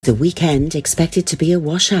The weekend expected to be a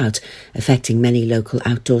washout, affecting many local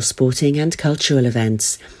outdoor sporting and cultural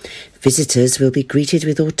events. Visitors will be greeted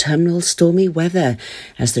with autumnal stormy weather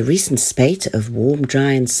as the recent spate of warm,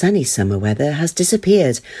 dry and sunny summer weather has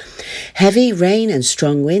disappeared. Heavy rain and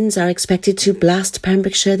strong winds are expected to blast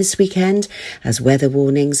Pembrokeshire this weekend as weather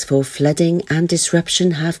warnings for flooding and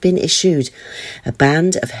disruption have been issued. A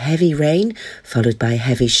band of heavy rain, followed by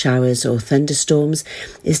heavy showers or thunderstorms,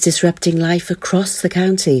 is disrupting life across the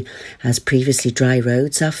county as previously dry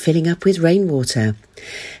roads are filling up with rainwater.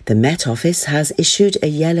 The Met Office has issued a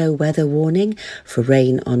yellow weather warning for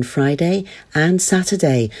rain on Friday and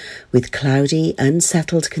Saturday, with cloudy,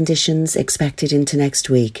 unsettled conditions expected into next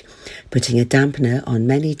week, putting a dampener on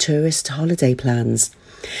many tourist holiday plans.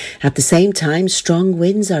 At the same time, strong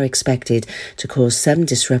winds are expected to cause some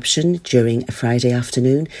disruption during Friday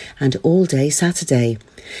afternoon and all day Saturday.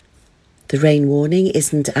 The rain warning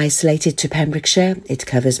isn't isolated to Pembrokeshire. It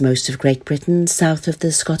covers most of Great Britain south of the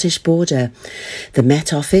Scottish border. The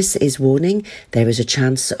Met Office is warning there is a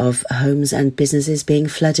chance of homes and businesses being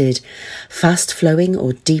flooded. Fast-flowing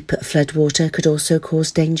or deep floodwater could also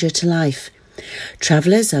cause danger to life.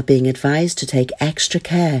 Travellers are being advised to take extra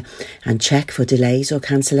care and check for delays or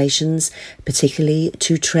cancellations, particularly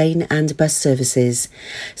to train and bus services.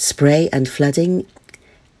 Spray and flooding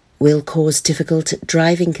will cause difficult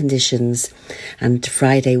driving conditions, and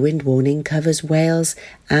Friday wind warning covers Wales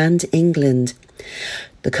and England.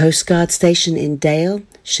 The Coast Guard station in Dale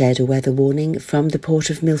shared a weather warning from the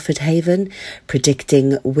port of Milford Haven,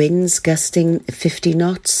 predicting winds gusting 50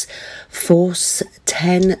 knots, force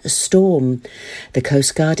 10 storm. The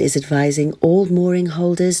Coast Guard is advising all mooring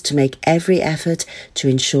holders to make every effort to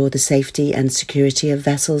ensure the safety and security of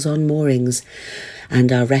vessels on moorings,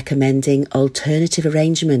 and are recommending alternative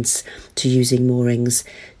arrangements to using moorings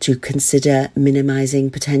to consider minimising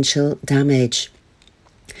potential damage.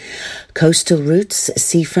 Coastal routes,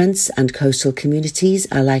 seafronts and coastal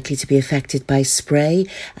communities are likely to be affected by spray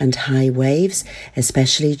and high waves,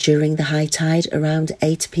 especially during the high tide around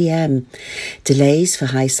 8 p.m. Delays for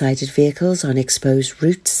high-sided vehicles on exposed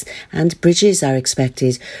routes and bridges are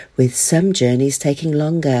expected, with some journeys taking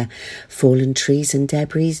longer. Fallen trees and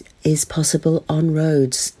debris is possible on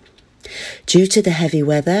roads. Due to the heavy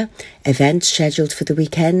weather, events scheduled for the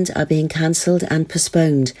weekend are being cancelled and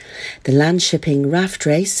postponed. The land shipping raft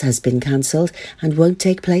race has been cancelled and won't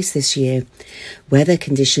take place this year. Weather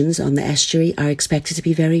conditions on the estuary are expected to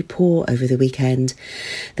be very poor over the weekend.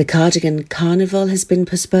 The Cardigan Carnival has been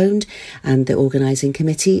postponed and the organising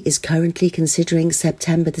committee is currently considering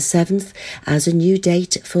September the 7th as a new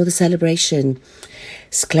date for the celebration.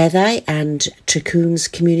 Skleddau and Tricoon's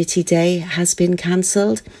Community Day has been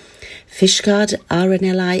cancelled. Fishguard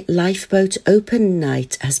RNLI Lifeboat Open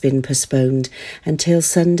Night has been postponed until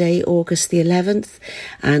Sunday, August the 11th,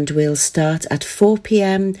 and will start at 4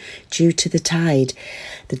 p.m. due to the tide.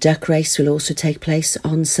 The duck race will also take place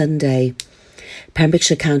on Sunday.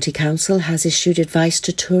 Pembrokeshire County Council has issued advice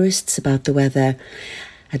to tourists about the weather,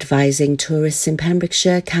 advising tourists in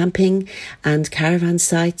Pembrokeshire camping and caravan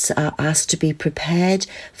sites are asked to be prepared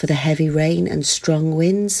for the heavy rain and strong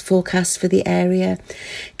winds forecast for the area.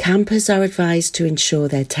 Campers are advised to ensure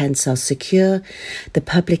their tents are secure. The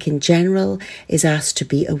public in general is asked to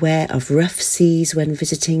be aware of rough seas when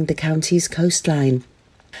visiting the county's coastline.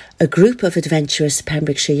 A group of adventurous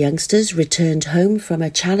Pembrokeshire youngsters returned home from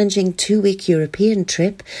a challenging 2-week European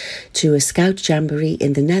trip to a Scout Jamboree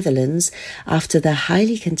in the Netherlands after the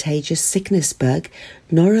highly contagious sickness bug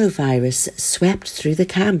norovirus swept through the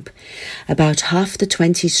camp. About half the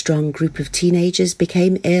 20-strong group of teenagers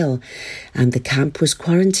became ill, and the camp was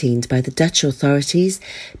quarantined by the Dutch authorities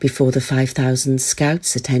before the 5,000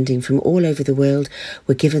 scouts attending from all over the world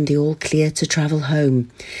were given the all-clear to travel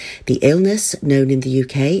home. The illness, known in the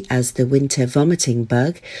UK as the winter vomiting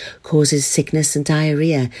bug, causes sickness and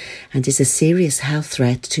diarrhoea and is a serious health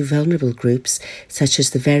threat to vulnerable groups such as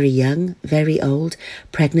the very young, very old,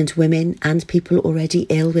 pregnant women and people already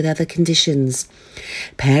ill with other conditions.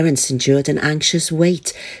 Parents endured an anxious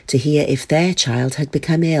wait to hear if their child had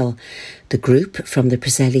become ill. The group from the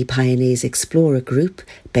Preseli Pioneers Explorer Group,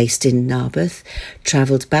 based in Narberth,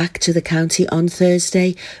 travelled back to the county on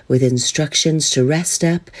Thursday with instructions to rest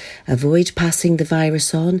up, avoid passing the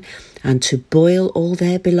virus on, and to boil all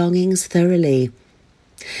their belongings thoroughly.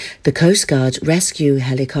 The Coast Guard rescue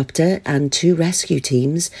helicopter and 2 rescue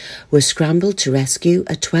teams were scrambled to rescue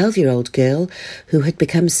a 12-year-old girl who had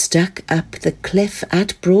become stuck up the cliff at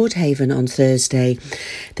Broadhaven on Thursday.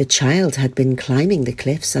 The child had been climbing the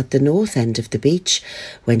cliffs at the north end of the beach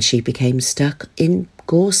when she became stuck in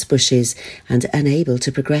gorse bushes and unable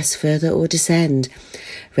to progress further or descend.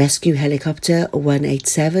 Rescue Helicopter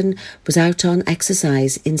 187 was out on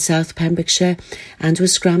exercise in South Pembrokeshire and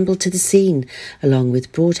was scrambled to the scene, along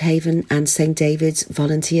with Broadhaven and St David's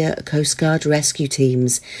volunteer Coast Guard rescue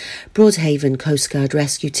teams. Broadhaven Coast Guard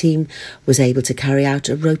rescue team was able to carry out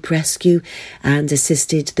a rope rescue and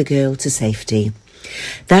assisted the girl to safety.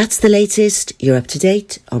 That's the latest. You're up to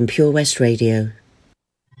date on Pure West Radio.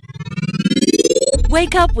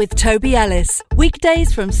 Wake up with Toby Ellis.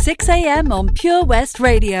 Weekdays from 6 a.m. on Pure West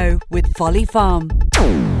Radio with Folly Farm.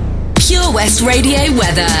 Pure West Radio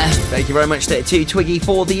weather. Thank you very much to Twiggy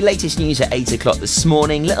for the latest news at 8 o'clock this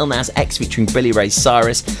morning. Little Nas X featuring Billy Ray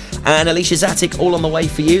Cyrus and Alicia Zatic all on the way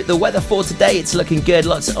for you. The weather for today, it's looking good.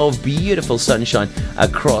 Lots of beautiful sunshine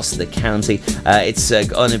across the county. It's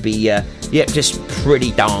going to be, just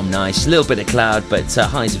pretty darn nice. A little bit of cloud, but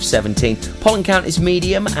highs of 17. Pollen count is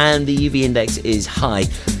medium and the UV index is high.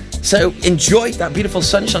 So enjoy that beautiful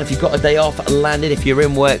sunshine. If you've got a day off landed, if you're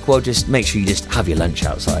in work, well, just make sure you just have your lunch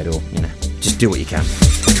outside or, just do what you can.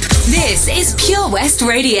 This is Pure West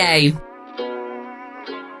Radio.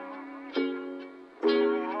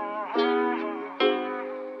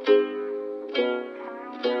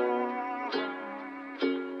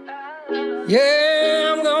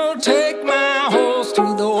 Yeah, I'm gonna take my horse to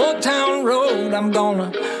the old town road. I'm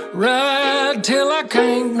gonna ride till I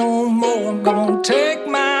can't no more. I'm gonna take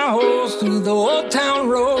my horse to the old town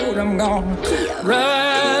road. I'm gonna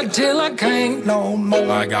ride till I can't no more.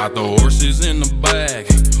 I got the horses in the back,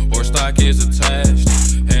 horse stock is attached.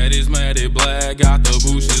 Head is matted black, got the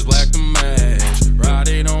bushes black to match.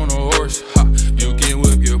 Riding on a horse, you can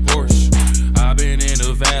whip your Porsche. I've been in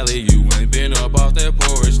the valley, you ain't been up off that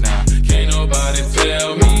porch. Now, can't nobody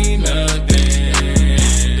tell me nothing.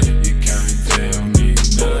 You can't tell me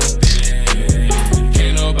nothing.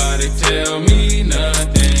 Can't nobody tell me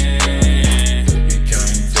nothing. You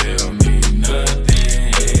can't tell me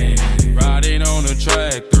nothing. Riding on a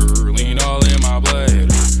tractor, lean all in my bladder.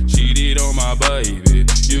 Cheated on my baby,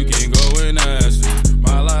 you can go and ask her.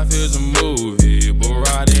 My life is a movie, but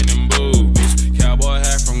riding in boobies. Cowboy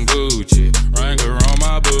hat from Gucci, Wrangler on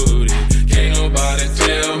my booty. Can't nobody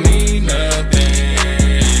tell me nothing.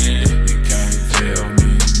 You can't tell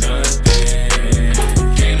me nothing.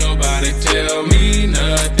 Can't nobody tell me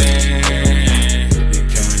nothing. You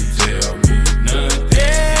can't tell me nothing.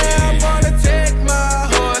 Yeah, I'm gonna take my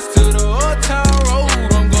horse to the old town road.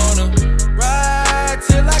 I'm gonna ride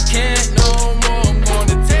till I can't no more. I'm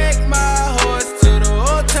gonna take my horse to the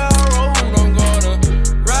old town road. I'm gonna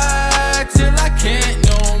ride till I can't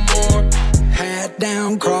no more. Hat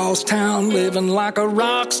down, cross town, living like a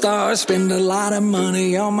rock star. Spend a lot of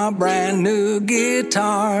money on my brand new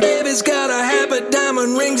guitar. Baby's got a habit,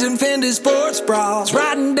 diamond rings and Fendi sports bras.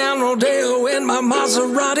 Riding down Rodeo in my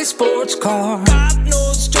Maserati sports car. Got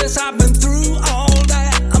no stress, I've been through all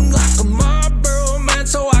that. I'm like a Marlboro man,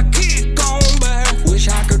 so I kick on back. Wish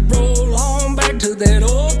I could roll on back to that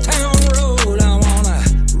old town road. I wanna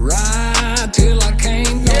ride till I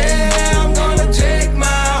can't no more. I'm gonna take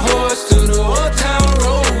my horse to the old town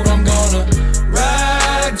road. I'm gonna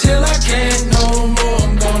ride till I can't no more.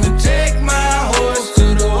 I'm gonna take my horse to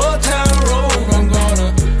the old town road. I'm gonna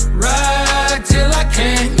ride till I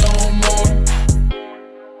can't no more.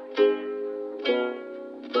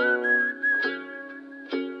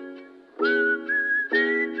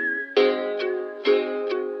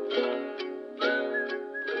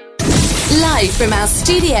 Live from our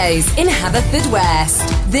studios in Haverfordwest,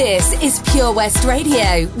 this is Pure West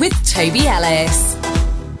Radio with Toby Ellis.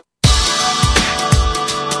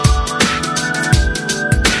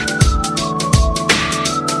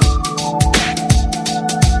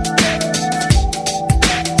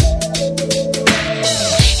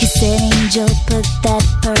 He said, Angel, put that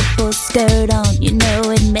purple skirt on. You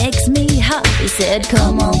know it makes me hot. He said,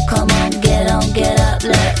 come on, get up,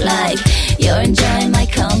 look like you're enjoying my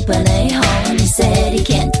company. Home, he said he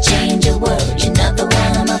can't change a word. You're another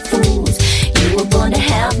one of my fools. You were born to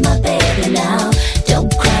have my baby now.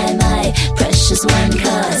 Don't cry, my precious one,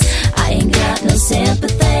 'cause I ain't got no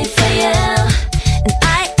sympathy for you.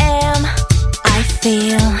 And I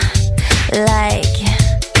feel like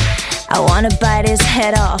I wanna bite his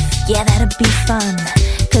head off. Yeah, that'd be fun,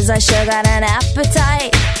 'cause I sure got an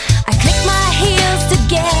appetite. I clicked my heels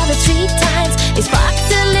together 3 times. They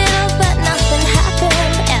sparked a little, but nothing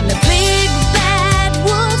happened. And the big bad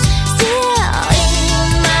wolf's still in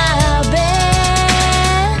my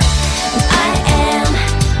bed. And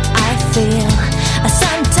I feel, I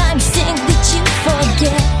sometimes think that you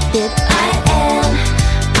forget that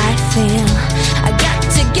I feel, I got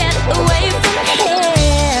to get away from here.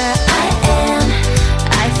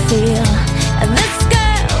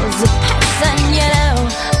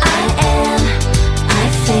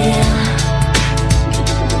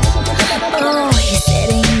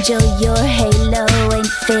 angel, your halo ain't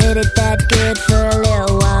fitted that good for a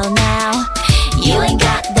little while now. You ain't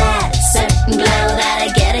got that certain glow that I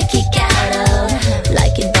get a kick out of.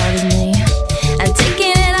 Like it bothers me. I'm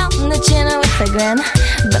taking it on the chin with a grin,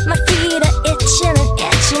 but my feet are itching and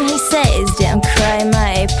itching. He says, don't cry,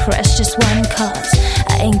 my precious one, cause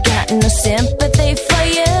I ain't got no sympathy for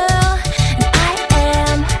you.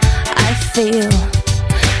 And I feel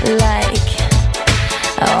like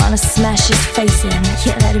I wanna smash his face in.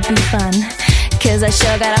 Yeah, that'd be fun, cause I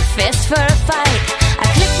sure got a fist for a fight. I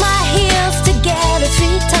clicked my heels together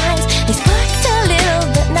 3 times. They sparked a little,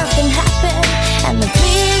 but nothing happened. And the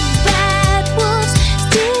big bad wolf's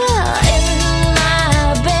still in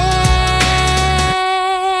my bed.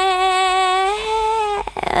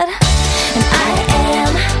 And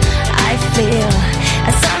I feel,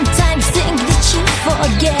 I sometimes think that you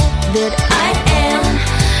forget that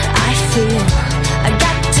I feel, I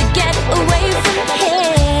got to get away from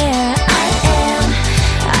here.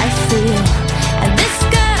 I feel, and this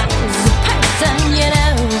girl's a person, you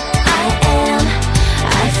know.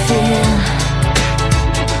 I feel.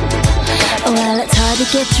 Well, it's hard to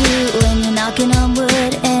get through when you're knocking on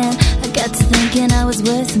wood, and I got to thinking I was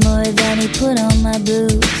worth more than he put on my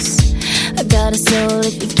boots. I got a soul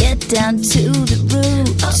if you get down to the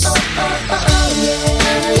roots.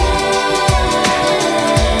 Yeah.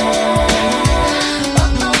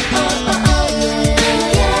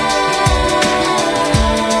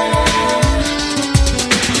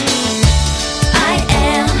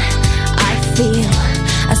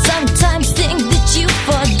 I sometimes think that you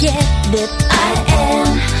forget that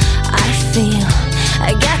I feel,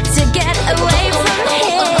 I got to get away from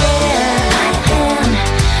here.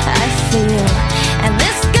 I feel, and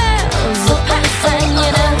this girl's a person, you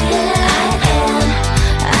know.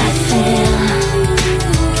 I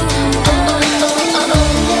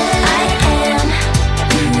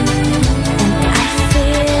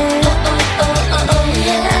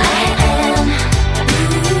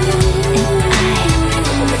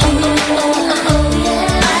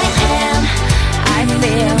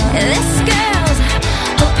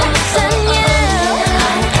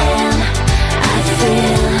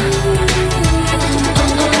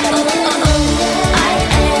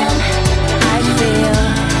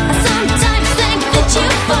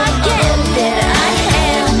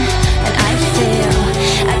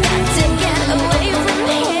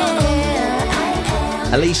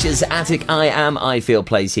Alicia's Attic I Feel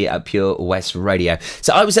plays here at Pure West Radio.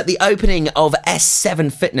 So I was at the opening of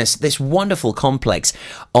S7 Fitness, this wonderful complex,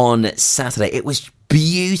 on Saturday. It was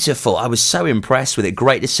beautiful. I was so impressed with it.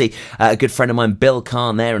 Great to see a good friend of mine, Bill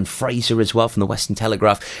Kahn, there, and Fraser as well from the Western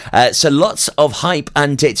Telegraph. So lots of hype,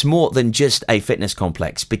 and it's more than just a fitness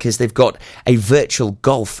complex, because they've got a virtual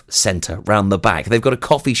golf centre round the back. They've got a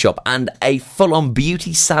coffee shop and a full-on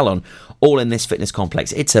beauty salon, all in this fitness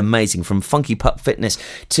complex. It's amazing, from Funky Pup Fitness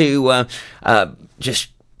to just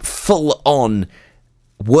full-on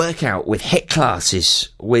workout with HIIT classes,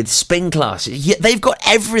 with spin classes. Yeah, they've got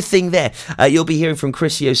everything there. You'll be hearing from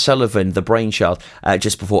Chrissy O'Sullivan, the brainchild,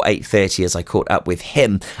 just before 8:30 as I caught up with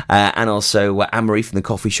him, and also Anne-Marie from the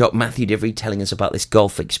coffee shop, Matthew Divry telling us about this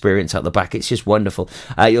golf experience out the back. It's just wonderful.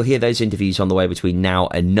 You'll hear those interviews on the way between now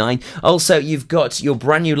and 9. Also, you've got your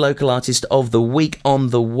brand new local artist of the week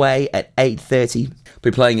on the way at 8:30.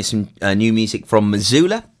 Be playing us some new music from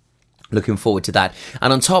Missoula. Looking forward to that.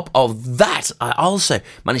 And on top of that, I also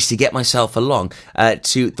managed to get myself along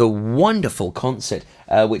to the wonderful concert,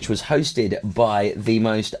 which was hosted by the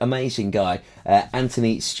most amazing guy,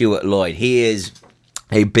 Anthony Stewart Lloyd. He is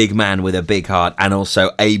a big man with a big heart and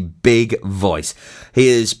also a big voice. He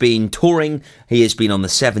has been touring, he has been on the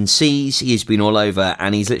 7 Seas, he has been all over,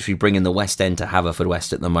 and he's literally bringing the West End to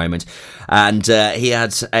Haverfordwest at the moment. And he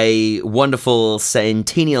had a wonderful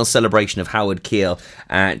centennial celebration of Howard Keel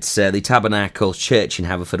at the Tabernacle Church in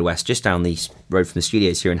Haverfordwest, just down the road from the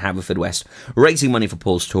studios here in Haverfordwest, raising money for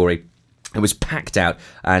Paul's Tory. It was packed out,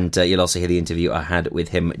 and you'll also hear the interview I had with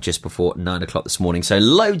him just before 9 o'clock this morning. So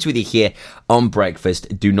loads with you here on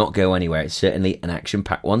Breakfast. Do not go anywhere. It's certainly an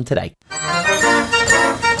action-packed one today.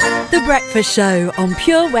 The Breakfast Show on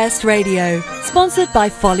Pure West Radio, sponsored by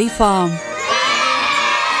Folly Farm.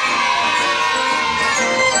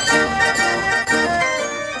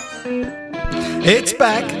 It's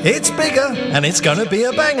back, it's bigger, and it's going to be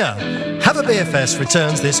a banger. Have a Beer Fest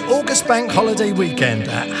returns this August bank holiday weekend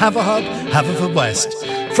at Haverhub,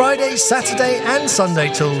 Haverfordwest. Friday, Saturday and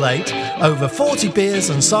Sunday till late. Over 40 beers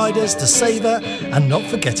and ciders to savour, and not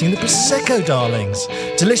forgetting the Prosecco darlings.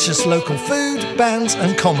 Delicious local food, bands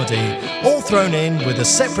and comedy, all thrown in with a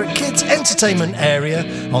separate kids' entertainment area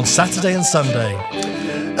on Saturday and Sunday.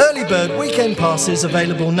 Early bird weekend passes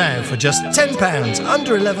available now for just £10.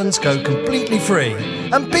 Under 11s go completely free.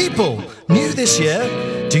 And people, new this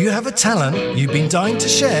year, do you have a talent you've been dying to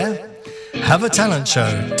share? Have a Talent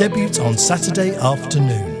Show debuts on Saturday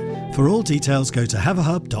afternoon. For all details, go to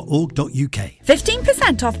haveahub.org.uk.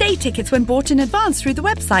 15% off day tickets when bought in advance through the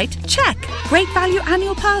website? Check. Great value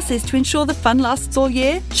annual passes to ensure the fun lasts all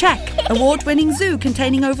year? Check. Award-winning zoo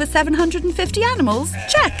containing over 750 animals?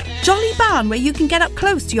 Check. Jolly barn where you can get up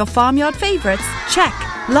close to your farmyard favourites? Check.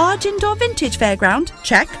 Large indoor vintage fairground?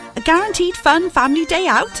 Check. A guaranteed fun family day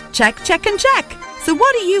out? Check, check and check. So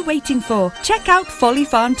what are you waiting for? Check out Folly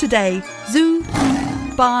Farm today. Zoo,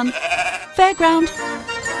 barn, fairground,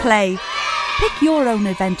 play. Pick your own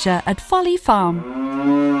adventure at Folly Farm.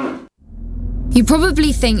 You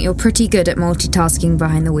probably think you're pretty good at multitasking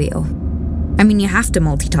behind the wheel. I mean, you have to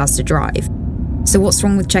multitask to drive. So what's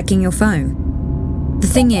wrong with checking your phone? The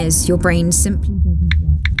thing is, your brain simply doesn't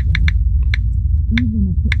work that way. Even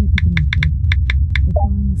a quick look at the message, or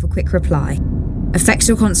firing off a quick reply, affects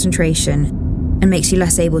your concentration and makes you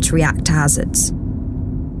less able to react to hazards.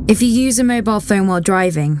 If you use a mobile phone while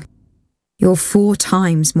driving, you're 4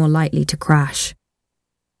 times more likely to crash.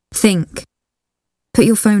 Think. Put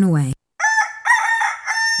your phone away.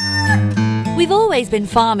 We've always been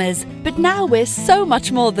farmers, but now we're so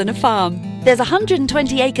much more than a farm. There's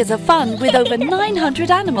 120 acres of fun with over 900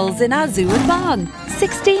 animals in our zoo and barn.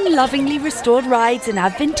 16 lovingly restored rides in our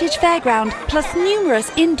vintage fairground, plus numerous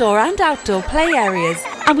indoor and outdoor play areas.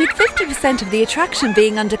 And with 50% of the attraction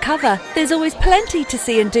being undercover, there's always plenty to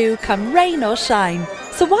see and do come rain or shine.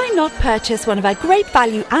 So why not purchase one of our great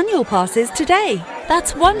value annual passes today?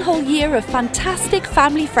 That's 1 whole year of fantastic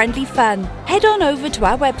family-friendly fun. Head on over to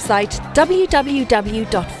our website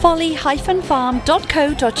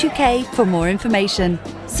www.folly-farm.co.uk for more information.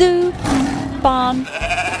 Zoo, barn,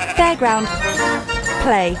 fairground,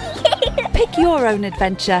 play. Pick your own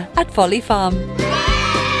adventure at Folly Farm.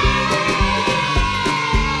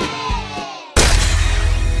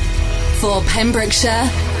 For Pembrokeshire,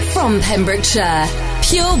 from Pembrokeshire,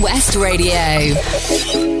 Pure West Radio.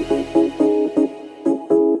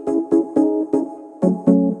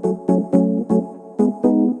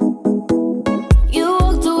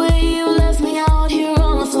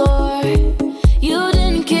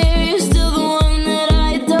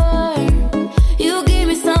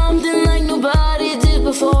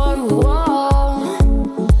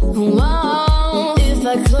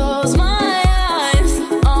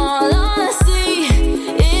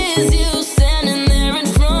 Is you standing there in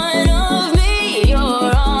front of me? You're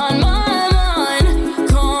on my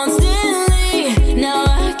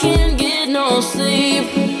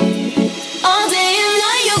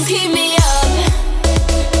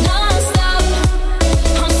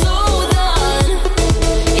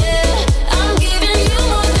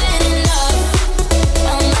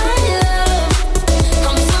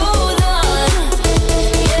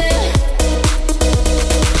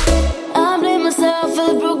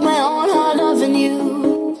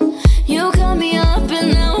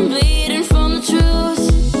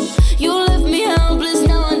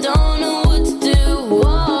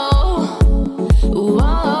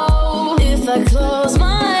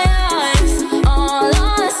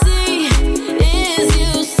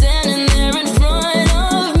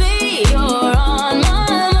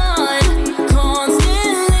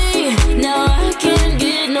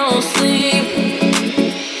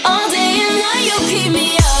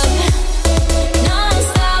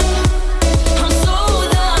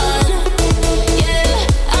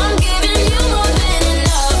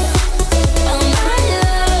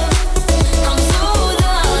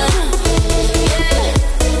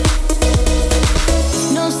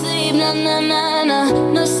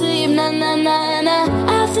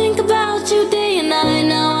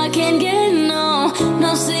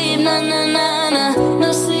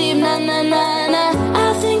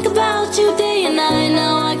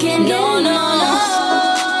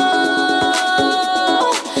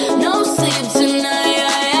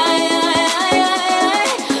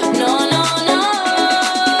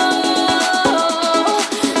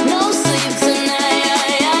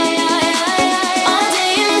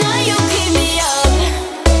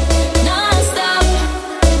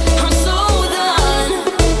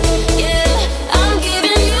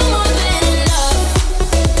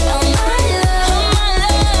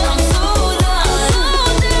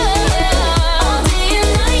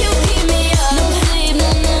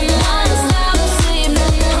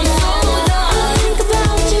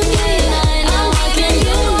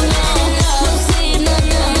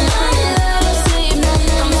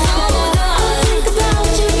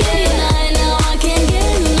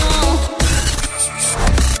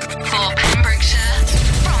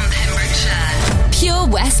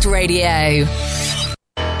West Radio.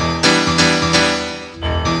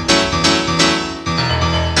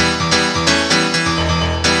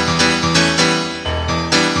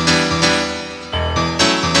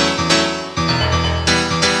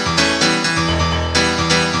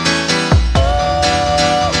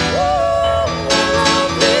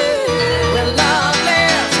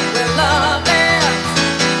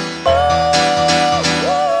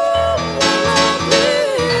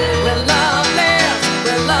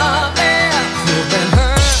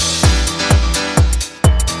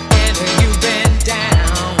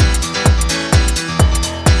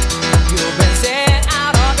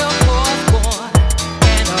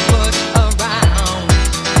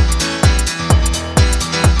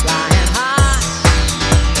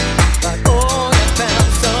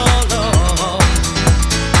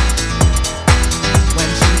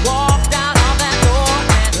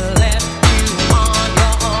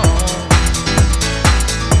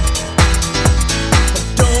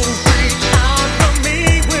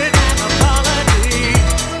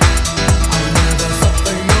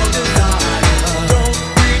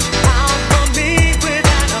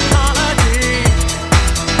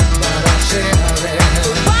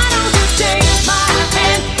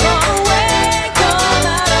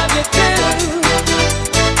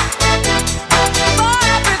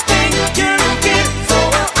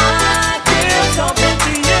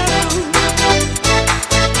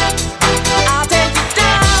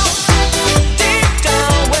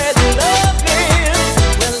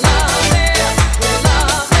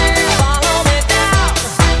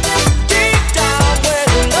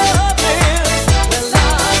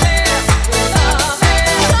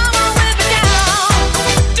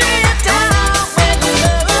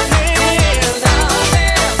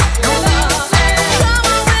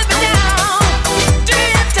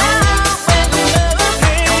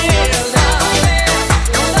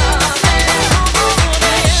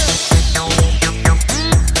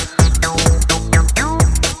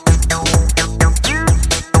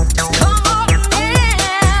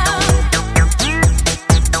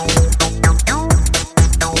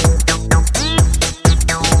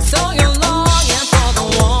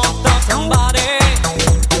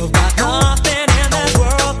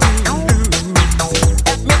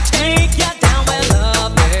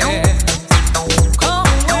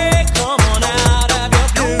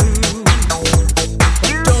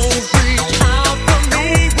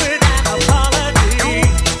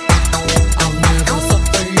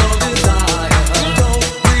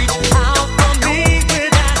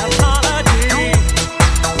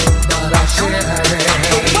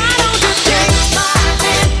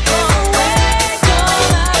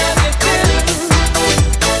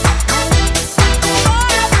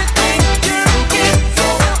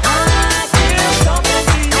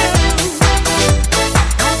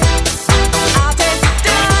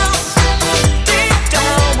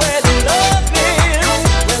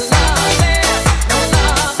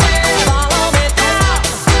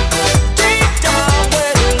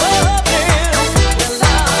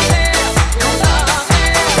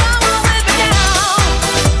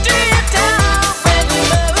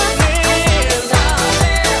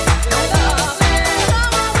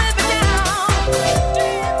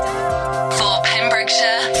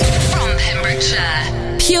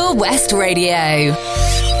 Pure West Radio.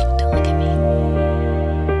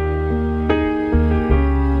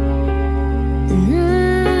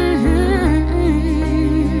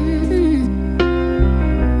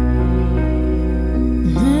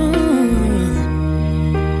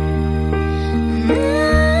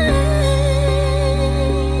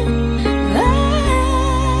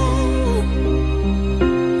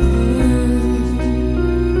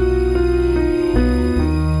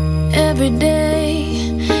 Every day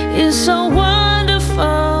is so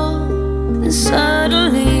wonderful.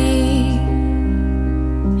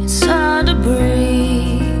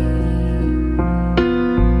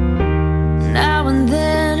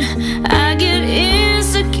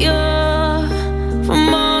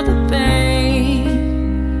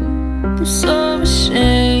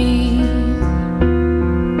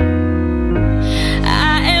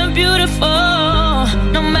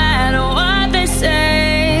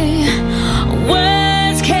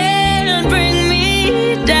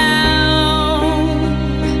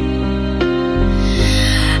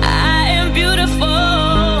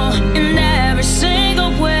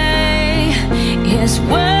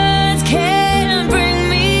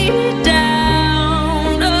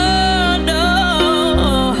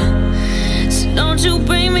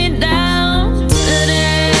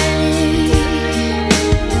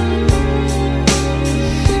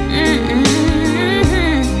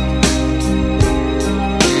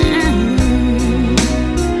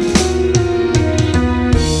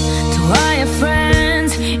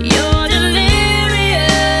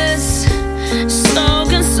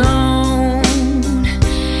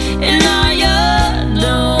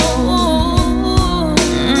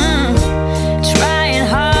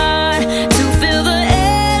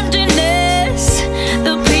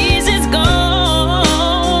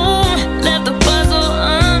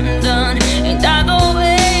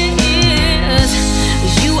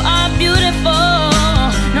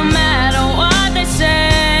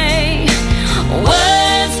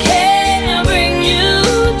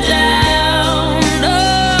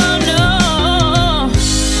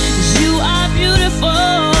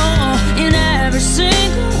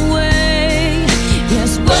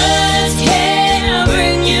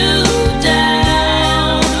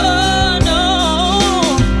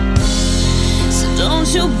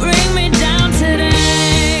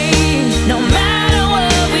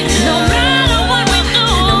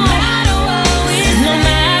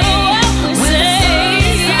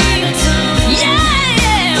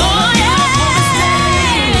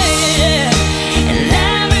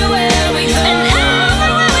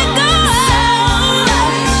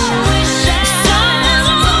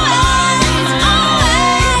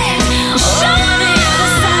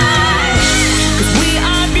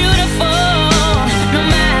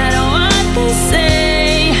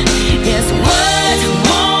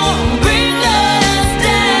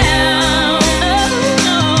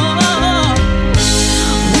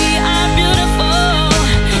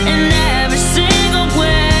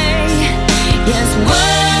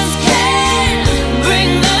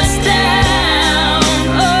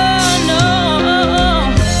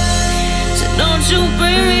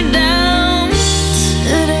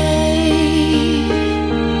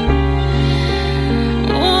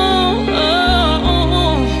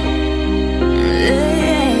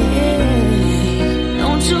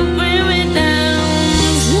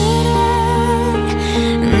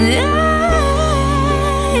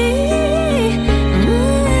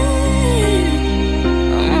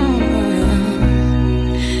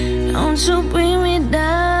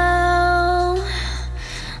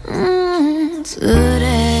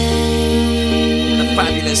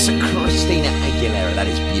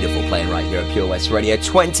 playing right here at Pure West Radio.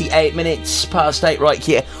 28 minutes past 8 right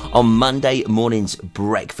here on Monday morning's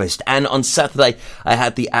breakfast. And on Saturday, I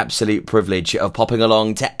had the absolute privilege of popping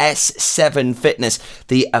along to S7 Fitness.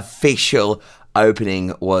 The official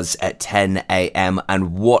opening was at 10 a.m.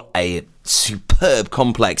 and what a superb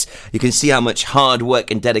complex. You can see how much hard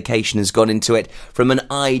work and dedication has gone into it. From an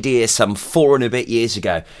idea some 4 and a bit years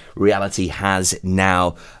ago, reality has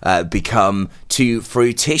now become to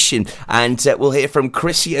fruition. And we'll hear from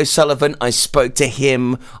Chrissy O'Sullivan. I spoke to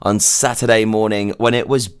him on Saturday morning when it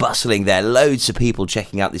was bustling there. Loads of people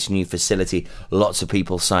checking out this new facility. Lots of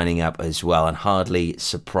people signing up as well, and hardly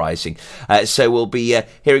surprising. So we'll be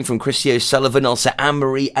hearing from Chrissy O'Sullivan. Also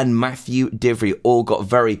Anne-Marie and Matthew Divry all got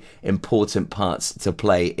very important parts to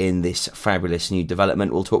play in this fabulous new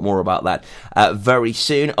development. We'll talk more about that very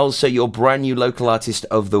soon. Also, your brand new local artist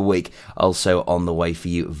of the week, also on the way for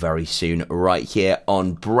you very soon, right here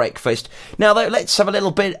on Breakfast. Now, though, let's have a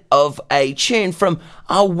little bit of a tune from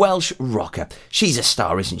our Welsh rocker. She's a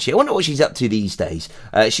star, isn't she? I wonder what she's up to these days.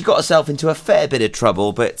 She got herself into a fair bit of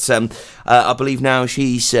trouble, but I believe now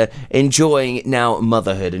she's enjoying now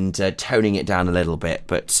motherhood and toning it down a little bit.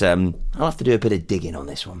 But I'll have to do a bit of digging on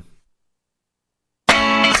this one.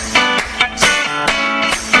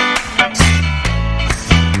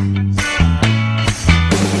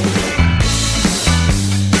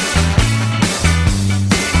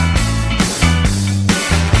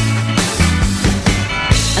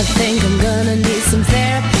 I think I'm gonna need some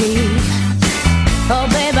therapy. Oh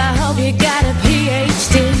babe, I hope you got a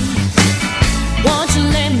PhD. Won't you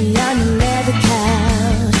lay me on your leather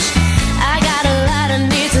couch? I got a lot I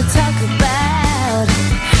need to talk about.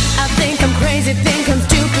 I think I'm crazy, think I'm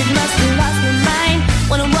stupid, must have lost my mind.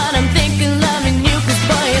 When I'm thinking, loving you, 'cause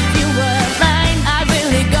boy, if you were mine, I'd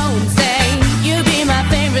really go insane. You'd be my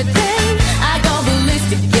favorite thing. I go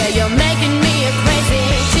ballistic, yeah, you're making me a crazy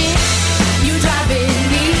chick. You driving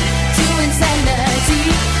me to insanity.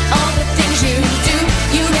 All the things you do,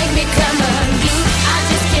 you make me come unglued. I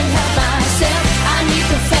just can't help myself. I need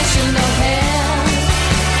professional help.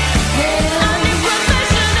 I need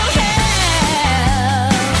professional help.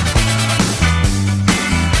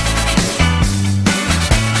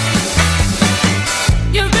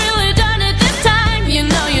 You really done it this time. You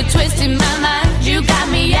know you're twisting my mind. You got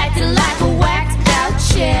me acting like a whacked out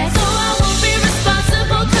chick. So I won't be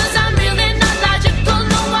responsible 'cause I'm really not logical.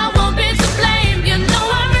 No, I won't be to blame. You know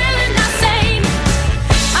I'm really not sane.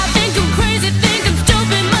 I think I'm crazy, think I'm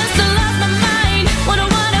stupid, must have lost my mind. What I'm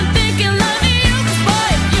thinking, loving you, 'cause boy,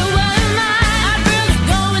 if you were mine, I'd really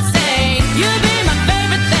go insane. You'd be my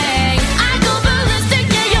favorite thing. I go ballistic,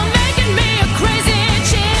 yeah, you're making me a crazy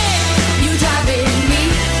chick. You driving me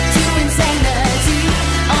to insanity.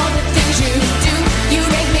 All the things you do, you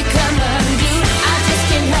make me come unglued. I just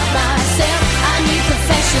can't help myself. I need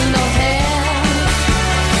professional help.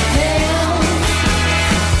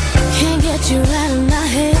 Can't get you out of my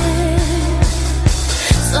head.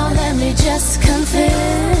 So let me just confess.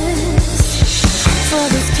 For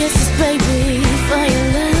these kisses, baby, for your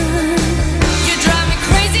love. You drive me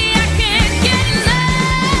crazy, I can't get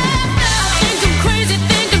enough. I think I'm crazy,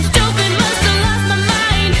 think I'm stupid, must have lost my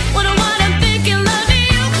mind. What I'm thinking, loving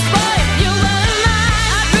you, 'cause boy, if you were mine,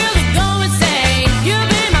 I'd really go insane. You'd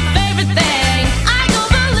be my favorite thing. I go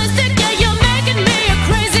ballistic, yeah, you're making me a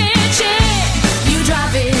crazy chick. You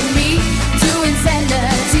driving me to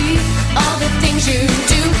insanity. All the things you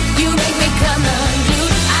do, you make me come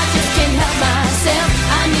unglued. I just can't help myself.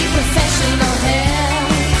 I need professional help.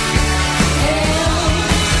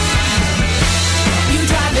 You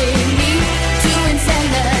driving me to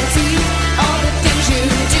insanity. All the things you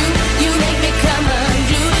do, you make me come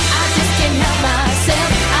unglued. I just can't help myself.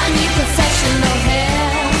 I need professional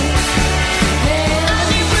help. I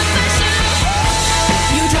need professional help.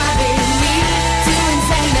 You driving me to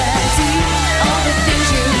insanity. All the things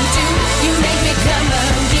you do, you make me come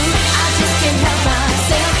unglued. I just can't help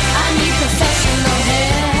myself. I need professional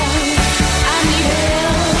help. I need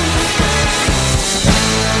help.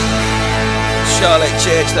 Charlotte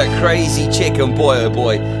Church, that crazy chick, and boy, oh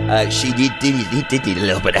boy, she did need a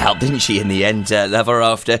little bit of help, didn't she, in the end? Love her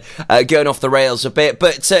after going off the rails a bit.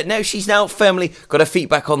 But no, she's now firmly got her feet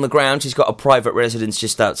back on the ground. She's got a private residence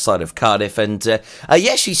just outside of Cardiff. And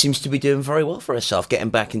yeah, she seems to be doing very well for herself, getting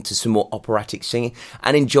back into some more operatic singing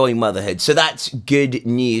and enjoying motherhood. So that's good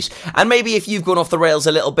news. And maybe if you've gone off the rails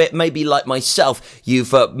a little bit, maybe like myself,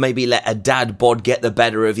 you've maybe let a dad bod get the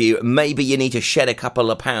better of you. Maybe you need to shed a couple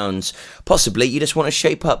of pounds. Possibly you just want to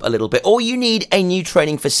shape up a little bit. Or you need a new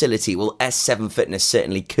training facility. Well, S7 Fitness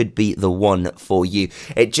certainly could be the one for you.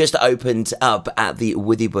 It just opened up at the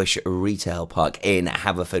Withybush Retail Park in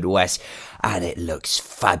Haverfordwest. and it looks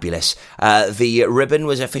fabulous. The ribbon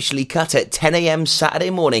was officially cut at 10 a.m. Saturday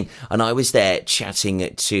morning, and I was there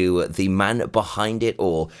chatting to the man behind it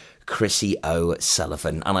all, Chrissy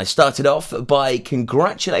O'Sullivan, and I started off by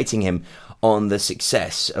congratulating him on the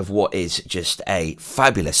success of what is just a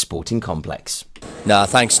fabulous sporting complex. No,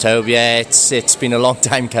 thanks, Toby. Yeah, it's been a long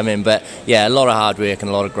time coming, but yeah, a lot of hard work and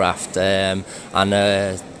a lot of graft, and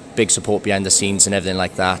big support behind the scenes and everything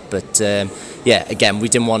like that. But yeah, again, we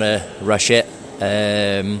didn't want to rush it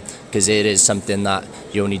because it is something that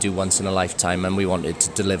you only do once in a lifetime, and we wanted to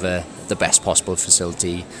deliver the best possible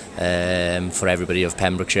facility for everybody of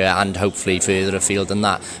Pembrokeshire and hopefully further afield than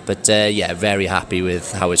that. But yeah, very happy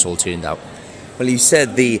with how it's all turned out. Well, you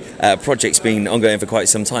said the project's been ongoing for quite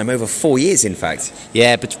some time, over 4 years in fact.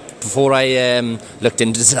 Yeah, but before I looked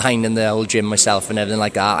into design in the old gym myself and everything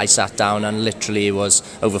like that, I sat down and literally it was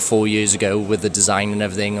over 4 years ago with the design and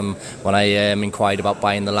everything, and when I inquired about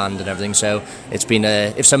buying the land and everything. So it's been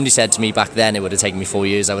if somebody said to me back then it would have taken me 4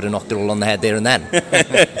 years, I would have knocked it all on the head there and then.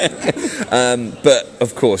 But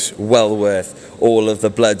of course, well worth all of the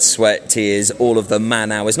blood, sweat, tears, all of the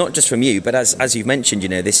man hours, not just from you, but as you've mentioned, you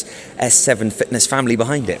know, this S7 Fitness family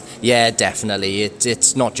behind it. Yeah, definitely.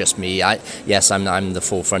 It's not just me. I'm the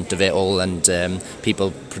forefront of it all, and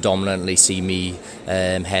people predominantly see me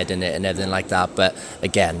heading it and everything like that. But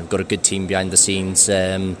again, I've got a good team behind the scenes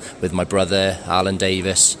with my brother, Alan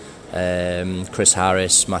Davis, Chris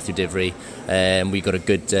Harris, Matthew Divry. We've got a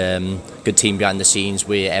good team behind the scenes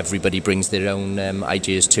where everybody brings their own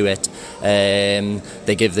ideas to it.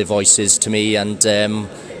 They give their voices to me, and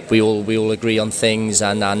we all agree on things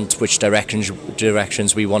and which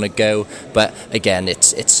directions we want to go. But again,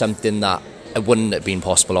 it's something that it wouldn't have been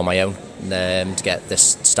possible on my own to get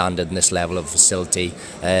this standard and this level of facility.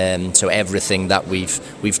 So everything that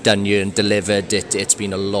we've done here and delivered, it's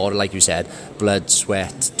been a lot, like you said, blood,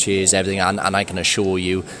 sweat, tears, everything, and I can assure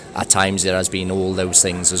you at times there has been all those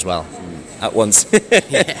things as well. At once.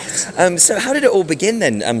 Yes. So how did it all begin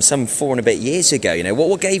then, some 4 and a bit years ago? You know,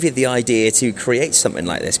 what gave you the idea to create something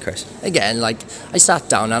like this, Chris? Again, like, I sat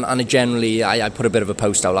down and I put a bit of a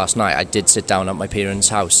post out last night. I did sit down at my parents'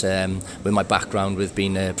 house with my background with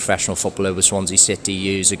being a professional footballer with Swansea City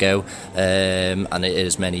years ago, and it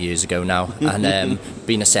is many years ago now, and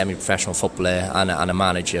being a semi-professional footballer and a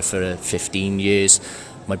manager for 15 years.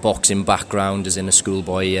 My boxing background is in a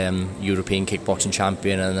schoolboy European kickboxing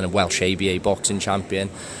champion and then a Welsh ABA boxing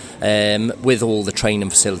champion. With all the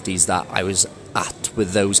training facilities that I was at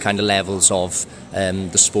with those kind of levels of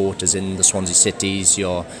the sport, as in the Swansea Cities,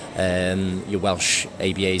 your Welsh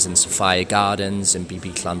ABAs in Sophia Gardens and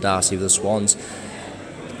BB Llandarcy with the Swans.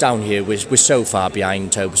 Down here, we're so far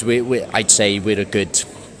behind, Tobes. I'd say we're a good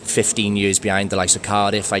 15 years behind the likes of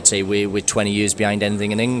Cardiff. I'd say we're 20 years behind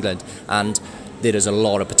anything in England, and there is a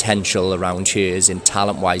lot of potential around here in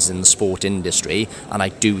talent-wise in the sport industry, and I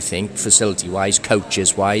do think facility-wise,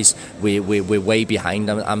 coaches-wise, we're way behind,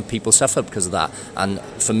 and people suffer because of that. And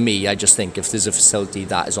for me, I just think if there's a facility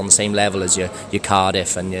that is on the same level as your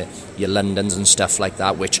Cardiff and your Londons and stuff like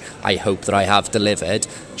that, which I hope that I have delivered,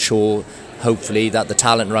 sure, hopefully that the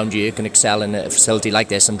talent around you can excel in a facility like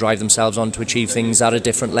this and drive themselves on to achieve things at a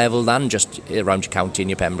different level than just around your county and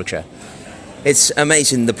your Pembrokeshire. It's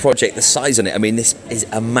amazing, the project, the size on it. I mean, this is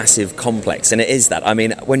a massive complex, and it is that. I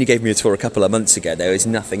mean, when you gave me a tour a couple of months ago, there was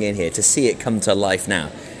nothing in here. To see it come to life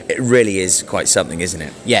now, it really is quite something, isn't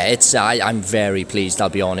it? Yeah, I'm very pleased, I'll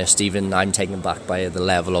be honest. Even I'm taken back by the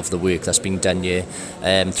level of the work that's been done here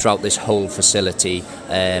throughout this whole facility.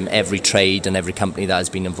 Every trade and every company that has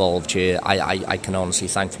been involved here, I can honestly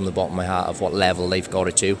thank from the bottom of my heart of what level they've got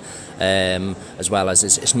it to, as well as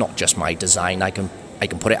it's not just my design. I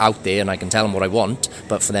can put it out there and I can tell them what I want,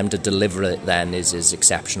 but for them to deliver it then is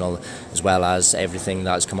exceptional, as well as everything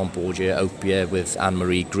that has come on board here, Opia with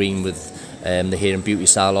Anne-Marie Green with the Hair and Beauty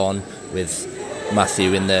Salon, with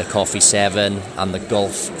Matthew in the Coffee 7 and the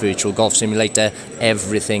virtual golf simulator.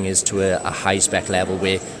 Everything is to a high spec level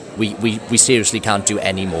where we seriously can't do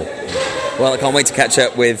any more. Well, I can't wait to catch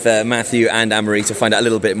up with Matthew and Anne-Marie to find out a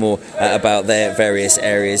little bit more about their various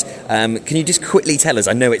areas. Can you just quickly tell us,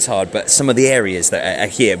 I know it's hard, but some of the areas that are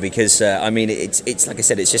here, because, I mean, it's like I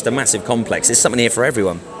said, it's just a massive complex. There's something here for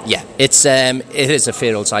everyone. Yeah, it is a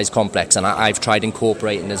fair old size complex, and I've tried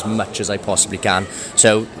incorporating as much as I possibly can.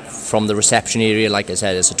 So from the reception area, like I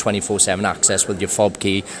said, it's a 24/7 access with your fob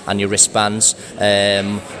key and your wristbands,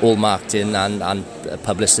 all marked in and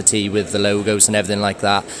publicity with the logos and everything like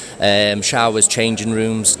that. Showers, changing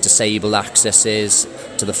rooms, disabled accesses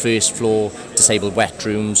to the first floor, disabled wet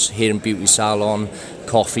rooms, hair and beauty salon,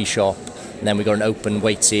 coffee shop, And then we've got an open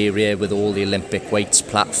weights area with all the Olympic weights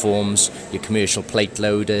platforms, your commercial plate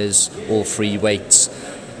loaders, all free weights.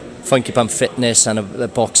 Funky Pump Fitness and a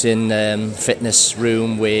boxing fitness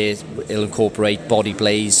room where it'll incorporate body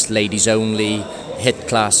blaze, ladies only, HIIT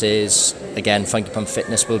classes. Again, Funky Pump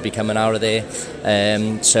Fitness will be coming out of there.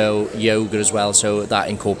 So yoga as well, so that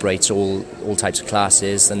incorporates all types of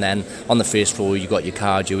classes. And then on the first floor you've got your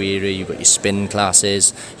cardio area, you've got your spin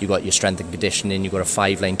classes, you've got your strength and conditioning, you've got a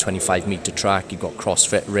 5-lane 25-metre track, you've got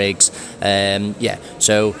CrossFit rigs.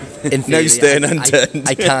 So in theory, no stone unturned.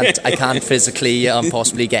 I can't physically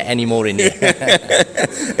possibly get any more in here.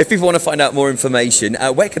 If people want to find out more information,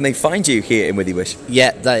 where can they find you here in Withybush?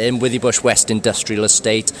 Yeah, in Withybush West Industrial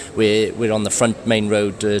Estate. We're on the front main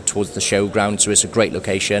road towards the showground, so it's a great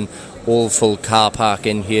location. All full car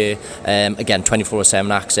parking here. Again,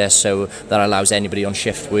 24/7 access, so that allows anybody on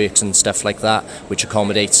shift works and stuff like that, which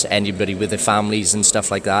accommodates anybody with their families and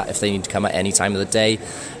stuff like that if they need to come at any time of the day.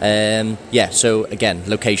 So again,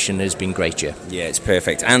 location has been great here. Yeah, it's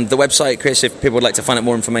perfect. And the website, Chris, if people would like to find out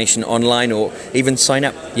more information online or even sign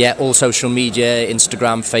up? Yeah, all social media,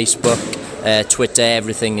 Instagram, Facebook, Twitter,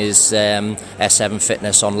 everything is S7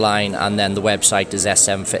 Fitness online, and then the website is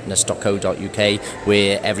s7fitness.co.uk,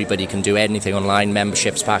 where everybody can do anything online,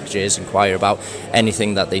 memberships, packages, inquire about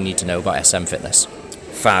anything that they need to know about SM Fitness.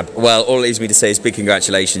 Fab. Well, all it leaves me to say is big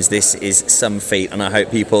congratulations. This is some feat, and I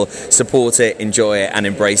hope people support it, enjoy it, and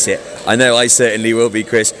embrace it. I know I certainly will be,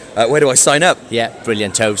 Chris. Where do I sign up? Yeah,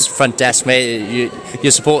 brilliant, Tobes. Front desk, mate.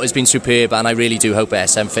 Your support has been superb, and I really do hope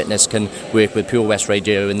SM Fitness can work with Pure West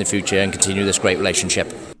Radio in the future and continue this great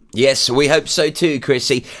relationship. Yes, we hope so too,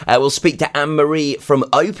 Chrissy. We'll speak to Anne-Marie from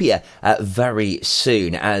Opia very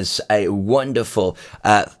soon as a wonderful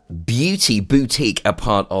beauty boutique a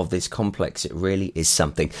part of this complex. It really is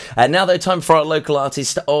something. Now though, time for our local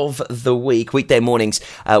artist of the week. Weekday mornings,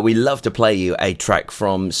 we love to play you a track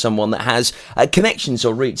from someone that has connections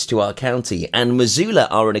or roots to our county, and Missoula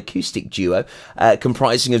are an acoustic duo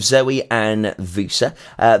comprising of Zoe and Vusa.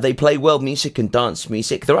 They play world music and dance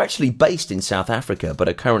music. They're actually based in South Africa but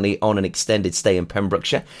are currently on an extended stay in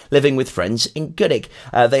Pembrokeshire, living with friends in Goodwick.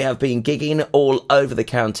 They have been gigging all over the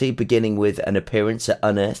county, beginning with an appearance at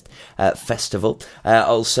Unearthed Festival,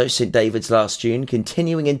 also St David's last June,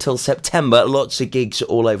 continuing until September. Lots of gigs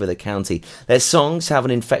all over the county. Their songs have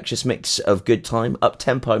an infectious mix of good time,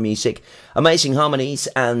 up-tempo music, amazing harmonies,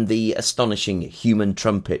 and the astonishing human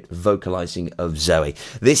trumpet vocalising of Zoe.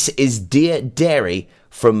 This is Dear Dairy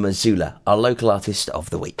from Missoula, our local artist of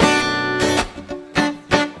the week.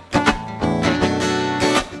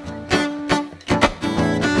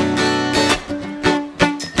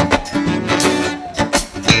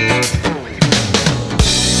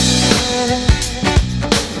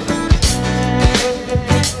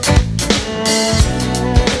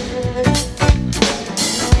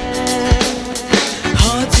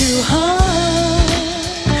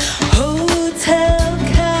 Hotel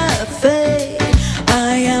cafe,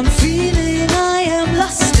 I am feeling I am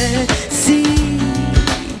lost.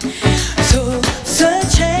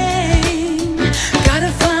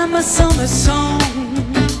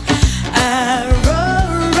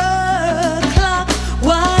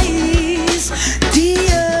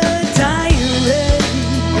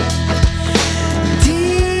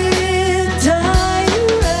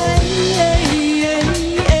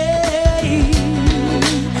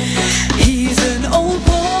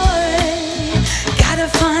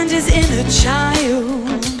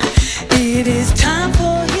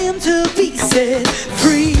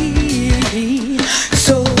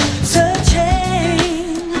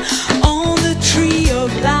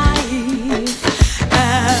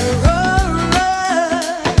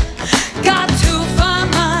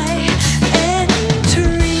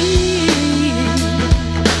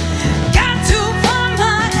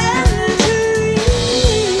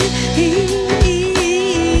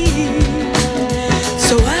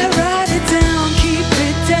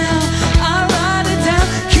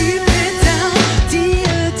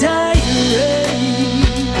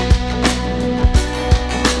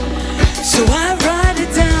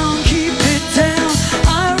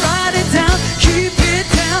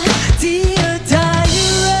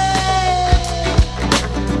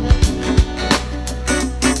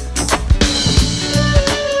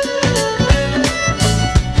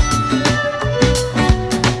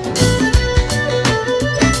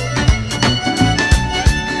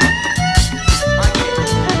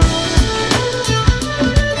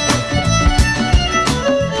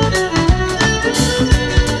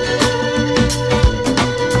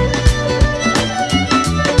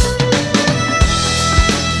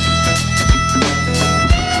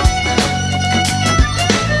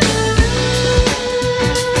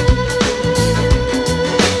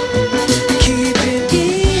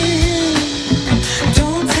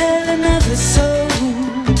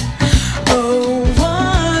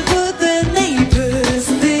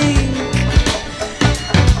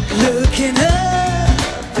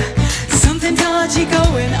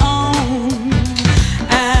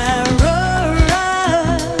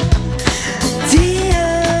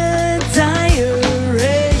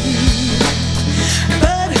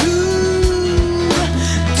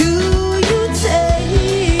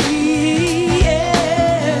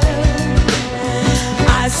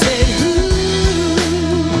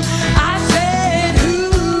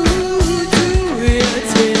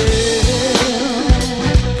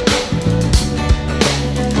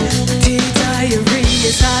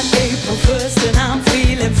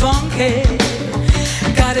 care.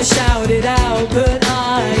 Gotta shout it out, but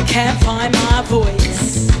I can't find my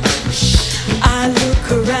voice. I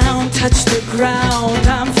look around, touch the ground,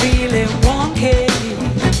 I'm feeling wonky.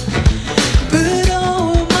 But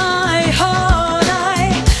oh my heart,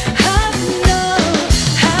 I have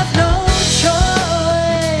no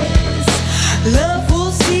choice. Love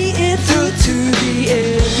will see it through to the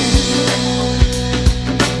end.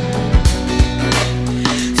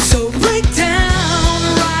 So break down,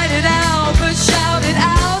 write it out, but shout it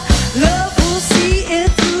out. Love will see it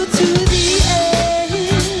through to the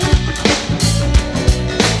end.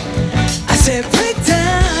 I said break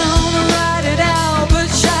down, write it out, but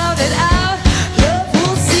shout it out. Love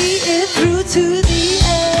will see it through to the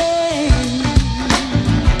end.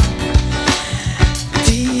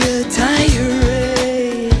 Dear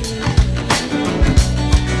diary,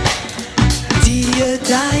 dear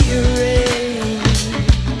diary.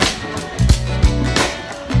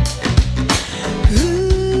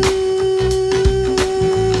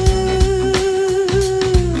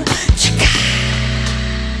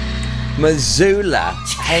 Missoula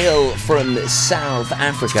hail from South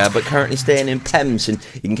Africa, but currently staying in Pems, and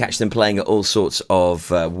you can catch them playing at all sorts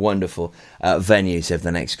of wonderful venues over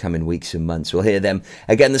the next coming weeks and months. We'll hear them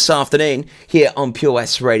again this afternoon here on Pure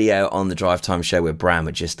West Radio on the Drive Time Show with Bram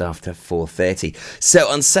at just after 4:30. So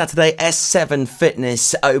on Saturday, S7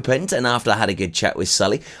 Fitness opened, and after I had a good chat with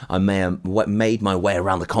Sully, I made my way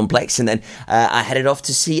around the complex, and then I headed off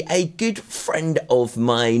to see a good friend of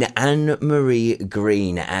mine, Anne-Marie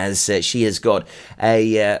Green, as she has got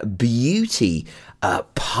a beauty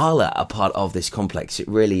parlour a part of this complex. It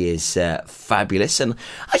really is fabulous, and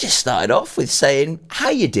I just started off with saying, how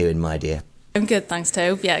you doing, my dear? I'm good, thanks,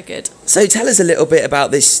 Tobe. Yeah, good. So tell us a little bit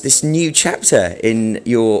about this new chapter in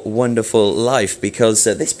your wonderful life, because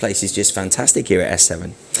this place is just fantastic here at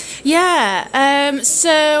S7. Yeah,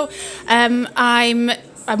 I'm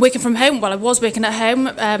working from home. Well, I was working at home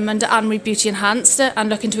under Anne-Marie Beauty Enhanced and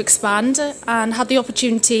looking to expand, and had the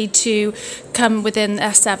opportunity to come within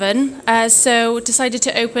S7. So decided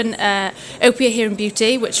to open Opia Hair and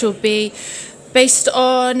Beauty, which will be based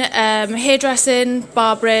on hairdressing,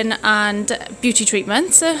 barbering and beauty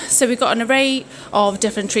treatments. So we've got an array of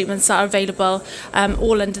different treatments that are available,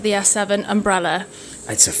 all under the S7 umbrella.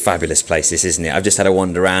 It's a fabulous place, this, isn't it? I've just had a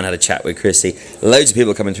wander around, had a chat with Chrissy. Loads of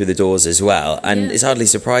people coming through the doors as well, and it's hardly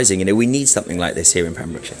surprising. You know, we need something like this here in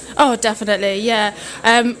Pembrokeshire. Oh, definitely, yeah.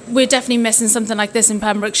 We're definitely missing something like this in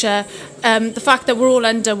Pembrokeshire. The fact that we're all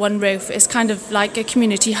under one roof is kind of like a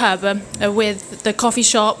community hub with the coffee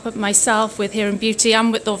shop, myself with Hair and Beauty,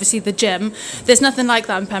 and with obviously the gym. There's nothing like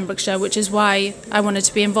that in Pembrokeshire, which is why I wanted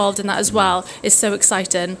to be involved in that as well. It's so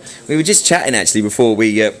exciting. We were just chatting actually before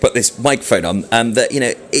we put this microphone on, that, you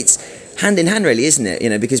know, it's hand in hand really, isn't it? You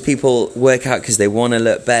know, because people work out because they want to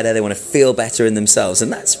look better, they want to feel better in themselves,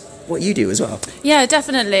 and that's what you do as well. Yeah,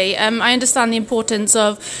 definitely. I understand the importance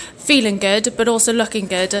of feeling good, but also looking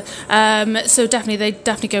good. So they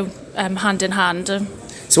definitely go hand in hand.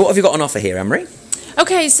 So what have you got on offer here, Anne-Marie?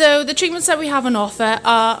 Okay, so the treatments that we have on offer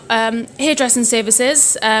are hairdressing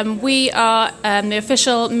services. We are the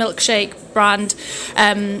official milkshake brand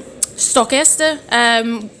stockist.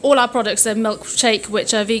 All our products are milkshake,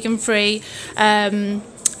 which are vegan free,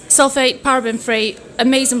 sulfate, paraben free.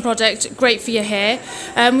 Amazing product, great for your hair.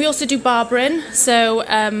 We also do barbering, so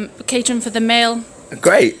catering for the male.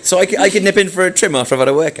 Great. So I could nip in for a trim after I've had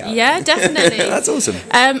a workout. Yeah, definitely. That's awesome.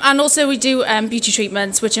 And also we do beauty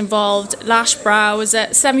treatments, which involved lash, brows,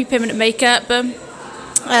 semi-permanent makeup,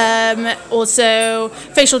 also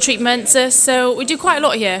facial treatments. So we do quite a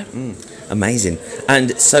lot here. Amazing.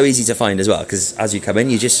 And so easy to find as well, because as you come in,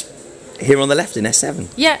 you just here on the left in S7.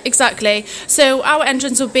 Yeah, exactly. So our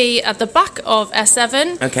entrance will be at the back of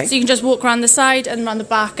S7. Okay. So you can just walk around the side and around the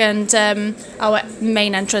back, and our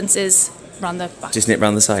main entrance is around the back. Just nip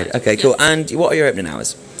round the side. Okay, cool. And what are your opening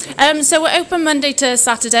hours? So we're open Monday to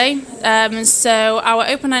Saturday. So our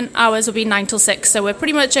open hours will be 9 till 6. So we're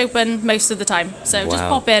pretty much open most of the time. So just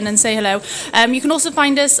pop in and say hello. You can also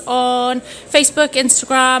find us on Facebook,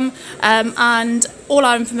 Instagram, and all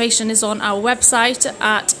our information is on our website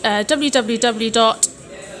at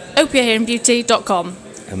www.opiahairandbeauty.com.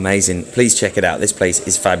 Amazing. Please check it out. This place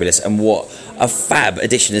is fabulous, and what a fab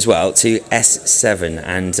addition as well to S7.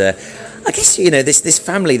 And I guess, you know, this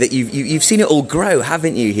family that you've seen it all grow,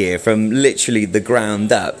 haven't you, here from literally the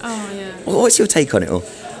ground up. Oh yeah. What's your take on it all?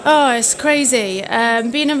 Oh, it's crazy.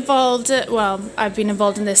 Being involved. I've been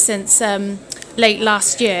involved in this since late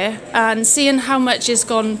last year, and seeing how much has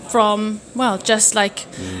gone from, well, just like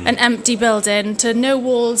an empty building to no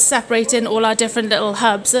walls separating all our different little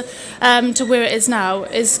hubs to where it is now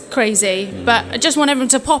is crazy. But I just want everyone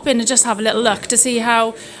to pop in and just have a little look to see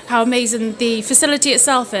how amazing the facility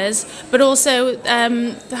itself is, but also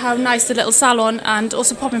how nice the little salon, and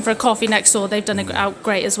also pop in for a coffee next door. They've done it out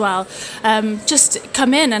great as well. Just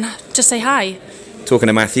come in and just say hi. Talking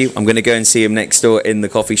to Matthew, I'm going to go and see him next door in the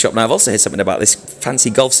coffee shop. Now, I've also heard something about this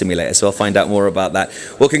fancy golf simulator, so I'll find out more about that.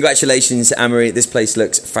 Well, congratulations, Anne-Marie. This place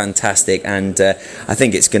looks fantastic, and I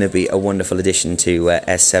think it's going to be a wonderful addition to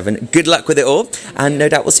S7. Good luck with it all, and no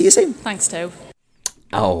doubt we'll see you soon. Thanks, Tove.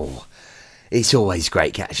 Oh, it's always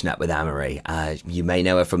great catching up with Anne-Marie. You may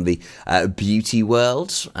know her from the beauty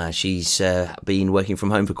world. She's been working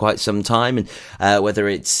from home for quite some time, and whether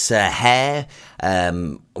it's hair,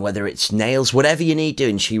 whether it's nails, whatever you need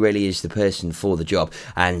doing, she really is the person for the job.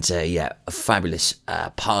 And a fabulous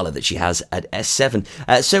parlour that she has at S7.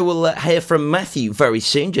 So we'll hear from Matthew very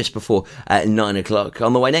soon, just before 9 o'clock.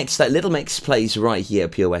 On the way next, that Little Mix plays right here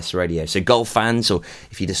at Pure West Radio. So golf fans, or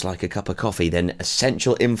if you just like a cup of coffee, then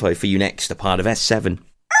essential info for you next, a part of S7.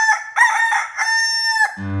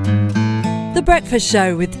 The Breakfast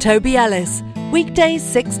Show with Toby Ellis. Weekdays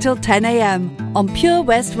 6 till 10 a.m. on Pure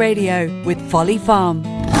West Radio with Folly Farm.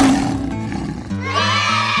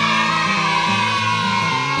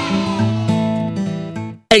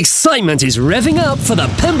 Excitement is revving up for the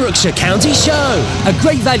Pembrokeshire County Show, a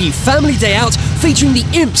great value family day out featuring the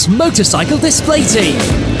Imps Motorcycle Display Team.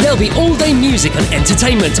 There'll be all-day music and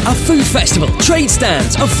entertainment, a food festival, trade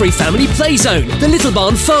stands, a free family play zone, the Little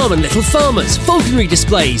Barn Farm and Little Farmers, falconry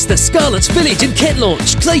displays, the Scarlet's Village and kit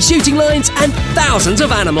launch, clay shooting lines and thousands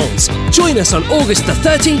of animals. Join us on August the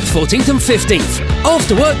 13th, 14th and 15th.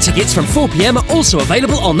 After work tickets from 4 p.m. are also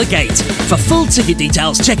available on the gate. For full ticket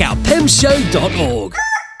details, check out pemshow.org.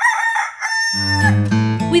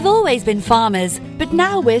 We've always been farmers, but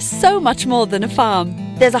now we're so much more than a farm.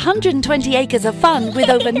 There's 120 acres of fun with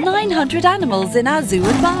over 900 animals in our zoo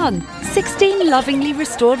and barn. 16 lovingly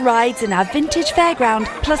restored rides in our vintage fairground,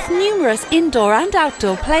 plus numerous indoor and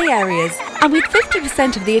outdoor play areas. And with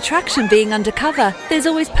 50% of the attraction being undercover, there's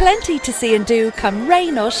always plenty to see and do, come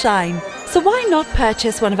rain or shine. So why not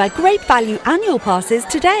purchase one of our great value annual passes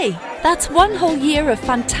today? That's one whole year of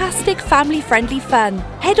fantastic family-friendly fun.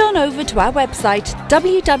 Head on over to our website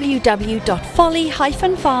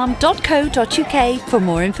www.folly-farm.co.uk for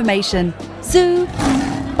more information. Zoo,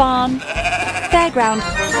 barn, fairground,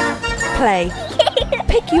 play.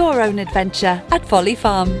 Pick your own adventure at Folly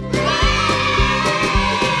Farm.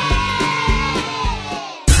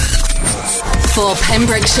 For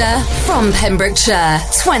Pembrokeshire, from Pembrokeshire,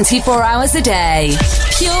 24 hours a day.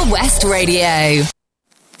 Pure West Radio.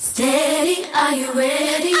 Steady, are you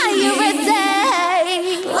ready? Are you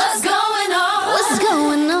ready? What's going on? What's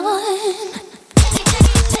going on?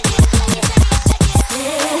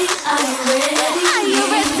 Steady, are you ready? Are you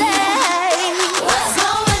ready? What's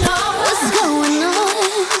going on? What's going on?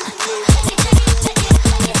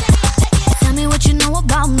 Tell me what you know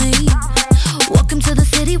about me. Welcome to the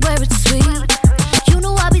city where it's sweet. You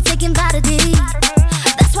know I'll be taking Vitamin.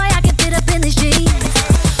 That's why I can fit up in this jeans.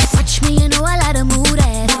 Watch me, you know I like to move that.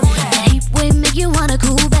 Make you wanna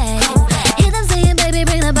cool back. Hear them saying, baby,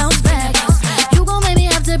 bring the bounce back. You gon' make me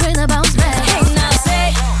have to bring the bounce back. Hey, now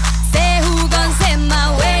say who gon' send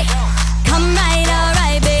my way? Come right,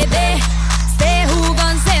 alright, baby. Say who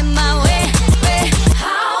gon' send my way?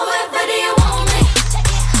 However do you want me?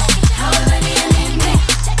 However do you need me?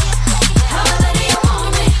 However do you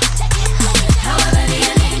want me? However do you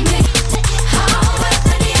need me?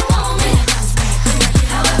 However do you want me?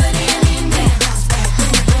 However do you need me?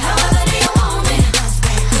 However do you want me?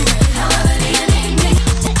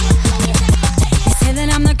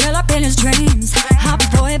 I'm the girl up in his dreams. Hot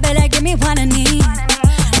boy, better give me what I need.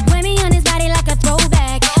 Wear me on his body like a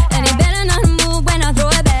throwback, and he better not move when I throw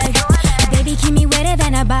it back. Baby, keep me wetter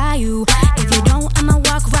than I buy you. If you don't, I'ma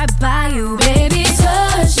walk right by you. Baby,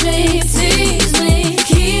 touch me, tease me,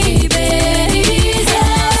 keep it easy.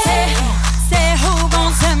 Say who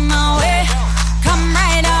gon' send my way? Come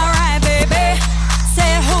right, alright, baby.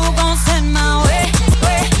 Say who gon' send my way?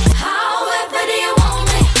 However do you want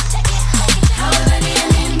me? However do you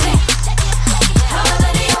need me? However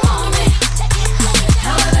do you want me?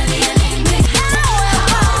 However do you need me?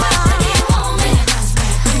 However do you want me?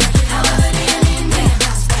 However do you need me?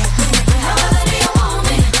 However do you want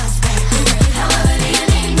me? However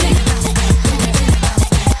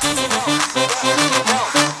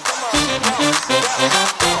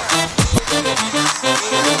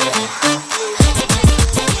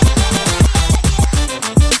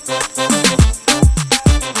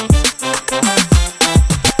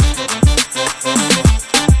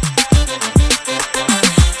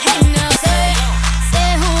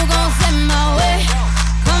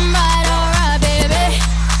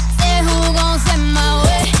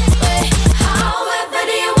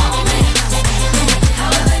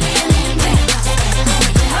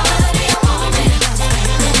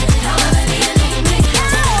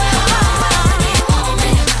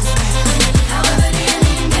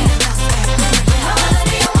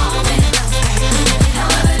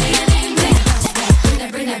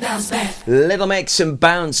Little Mix and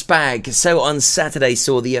Bounce Back. So on Saturday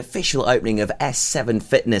saw the official opening of S7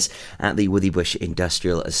 Fitness at the Withybush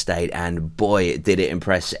Industrial Estate, and boy, did it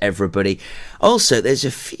impress everybody. Also, there's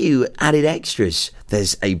a few added extras.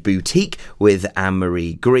 There's a boutique with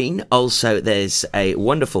Anne-Marie Green. Also, there's a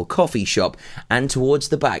wonderful coffee shop, and towards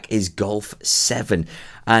the back is Golf 7.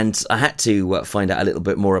 And I had to find out a little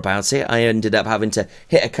bit more about it. I ended up having to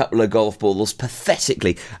hit a couple of golf balls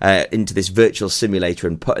pathetically into this virtual simulator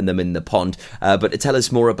and putting them in the pond. But to tell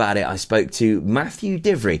us more about it, I spoke to Matthew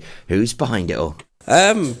Divry, who's behind it all.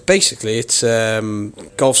 Basically, it's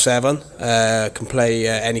Golf 7. Can play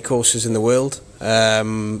any courses in the world.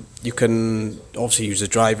 You can obviously use the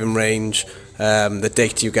driving range. The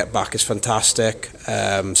data you get back is fantastic.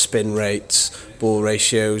 Spin rates, ball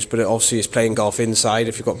ratios, but it obviously is playing golf inside.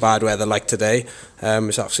 If you've got bad weather like today,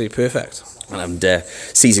 it's absolutely perfect. And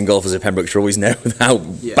seasoned golfers at Pembrokeshire always know how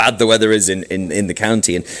bad the weather is in the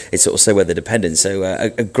county, and it's sort of so weather dependent. So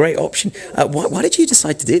a great option. Why did you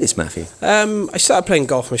decide to do this, Matthew? I started playing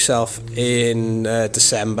golf myself in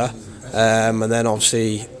December, and then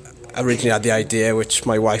obviously originally had the idea, which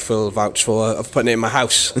my wife will vouch for, of putting it in my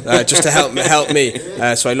house just to help me.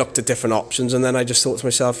 So I looked at different options, and then I just thought to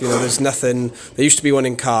myself, there's nothing. There used to be one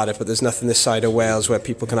in Cardiff, but there's nothing this side of Wales where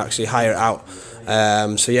people can actually hire it out.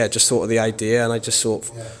 Just thought of the idea, and I just thought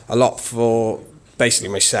a lot for basically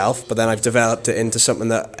myself, but then I've developed it into something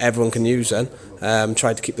that everyone can use then.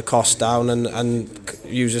 Tried to keep the cost down and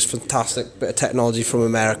use this fantastic bit of technology from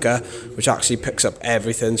America, which actually picks up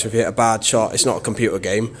everything. So if you hit a bad shot, it's not a computer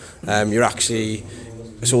game.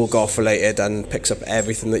 It's all golf related and picks up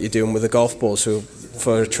everything that you're doing with a golf ball. So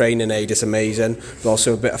for a training aid, it's amazing. But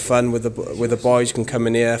also a bit of fun with the boys. You can come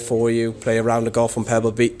in here for you, play a round of golf on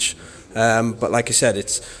Pebble Beach. But like I said,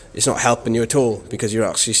 it's not helping you at all, because you're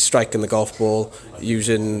actually striking the golf ball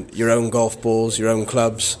using your own golf balls, your own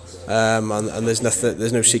clubs, and there's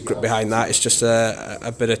no secret behind that. It's just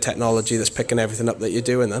a bit of technology that's picking everything up that you're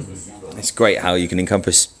doing then. It's great how you can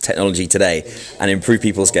encompass technology today and improve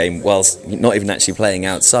people's game whilst not even actually playing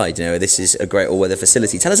outside. This is a great all-weather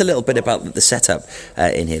facility. Tell us a little bit about the setup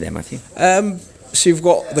in here there, Matthew. So you've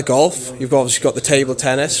got the golf, you've obviously got the table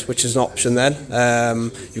tennis, which is an option then.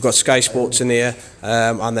 You've got Sky Sports in here,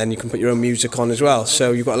 and then you can put your own music on as well.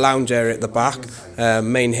 So you've got a lounge area at the back,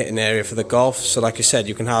 main hitting area for the golf. So like I said,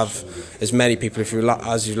 you can have as many people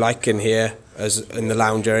as you like in here. As in the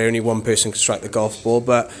lounge area, only one person can strike the golf ball,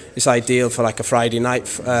 but it's ideal for like a Friday night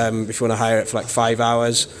if you want to hire it for like 5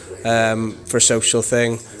 hours for a social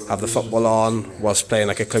thing. Have the football on whilst playing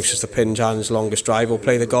like a closest to pin challenge, longest drive, or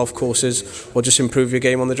play the golf courses, or just improve your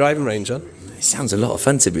game on the driving range. Huh? It sounds a lot of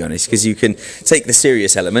fun, to be honest, because you can take the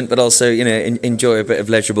serious element, but also enjoy a bit of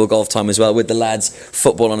leisurable golf time as well with the lads,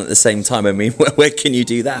 football on at the same time. I mean, where can you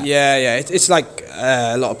do that? Yeah, it's like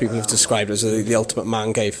a lot of people have described it as the ultimate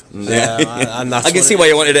man cave. And that's I can see why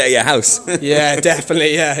you wanted it at your house. Yeah,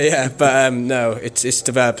 definitely, yeah. But no, it's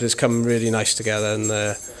developed, it's come really nice together,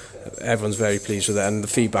 and everyone's very pleased with it. And the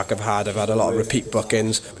feedback I've had a lot of repeat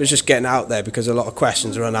bookings, but it's just getting out there, because a lot of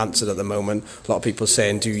questions are unanswered at the moment. A lot of people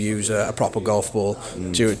saying, do you use a proper golf ball?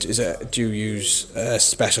 Do you use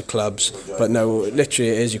special clubs? But no,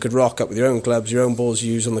 literally it is. You could rock up with your own clubs, your own balls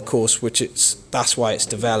you use on the course, that's why it's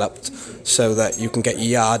developed, so that you can get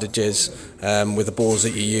your yardages with the balls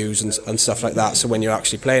that you use and stuff like that. So when you're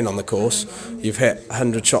actually playing on the course, you've hit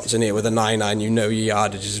 100 shots in here with a 9-iron, your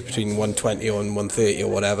yardage is between 120 or 130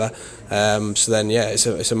 or whatever. So then,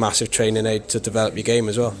 it's a massive training aid to develop your game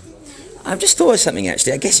as well. I've just thought of something,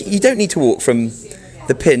 actually. I guess you don't need to walk from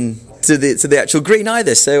the pin to the actual green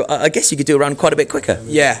either, so I guess you could do a round quite a bit quicker.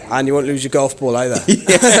 Yeah, and you won't lose your golf ball either.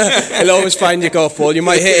 You'll always find your golf ball. You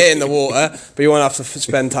might hit it in the water, but you won't have to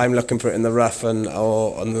spend time looking for it in the rough and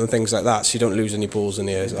things like that, so you don't lose any balls in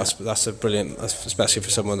here. That's a brilliant, especially for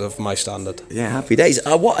someone of my standard. Yeah, happy days.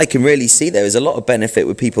 What I can really see there is a lot of benefit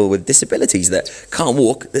with people with disabilities that can't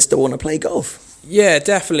walk, that still want to play golf. Yeah,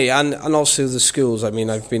 definitely, and also the schools. I mean,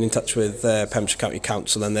 I've been in touch with Pembrokeshire County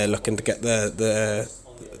Council, and they're looking to get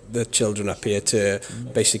the children up here to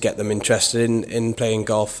basically get them interested in playing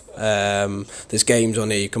golf. There's games on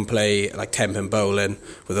here you can play, like 10-pin bowling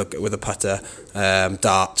with a putter,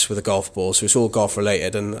 darts with a golf ball. So it's all golf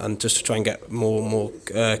related, and just to try and get more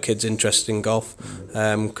kids interested in golf.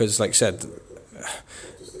 Because, like I said,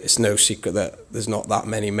 it's no secret that there's not that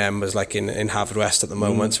many members like in Haverfordwest at the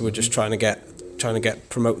moment. So we're just trying to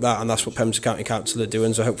promote that, and that's what Pembrokeshire County Council are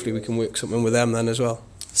doing. So hopefully we can work something with them then as well.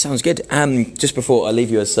 Sounds good. Just before I leave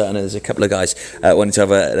you, as there's a couple of guys wanting to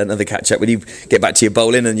have another catch up with you, get back to your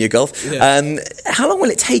bowling and your golf. Yeah. How long will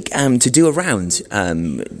it take to do a round?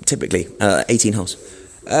 Typically, 18 holes.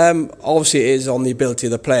 Obviously, it is on the ability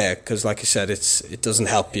of the player because, like I said, it doesn't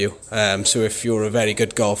help you. So if you're a very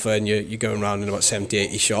good golfer and you're going around in about 70,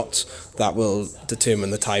 80 shots, that will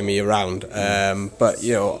determine the time of your round. But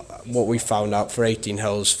what we found out for 18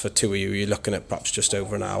 holes for two of you're looking at perhaps just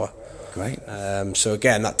over an hour. Great. So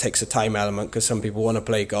again, that takes a time element because some people want to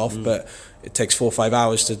play golf, but it takes 4 or 5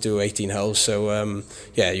 hours to do 18 holes. So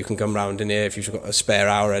you can come round in here if you've got a spare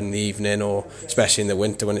hour in the evening, or especially in the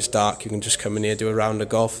winter when it's dark, you can just come in here, do a round of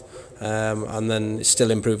golf, and then it's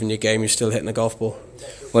still improving your game. You're still hitting a golf ball.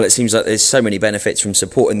 Well, it seems like there's so many benefits from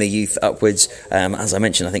supporting the youth upwards. As I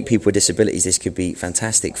mentioned, I think people with disabilities, this could be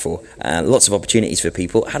fantastic for. Lots of opportunities for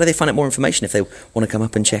people. How do they find out more information if they want to come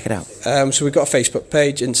up and check it out? So we've got a Facebook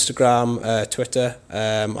page, Instagram, Twitter,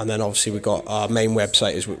 and then obviously we've got our main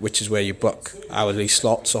website, which is where you book hourly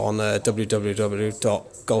slots on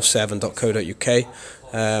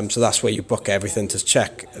www.golf7.co.uk. So that's where you book everything to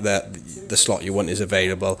check that the slot you want is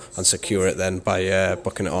available and secure it then by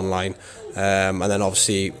booking it online. And then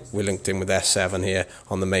obviously we're linked in with S7 here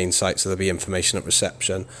on the main site, so there'll be information at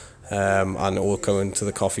reception, and all go into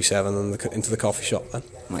the coffee 7 and into the coffee shop then.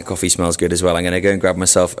 My coffee smells good as well. I'm going to go and grab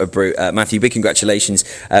myself a brew. Matthew, big congratulations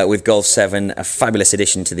with Golf 7, a fabulous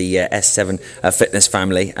addition to the S7 fitness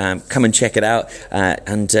family. Come and check it out,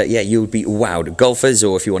 and you'll be wowed. Golfers,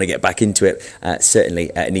 or if you want to get back into it, certainly need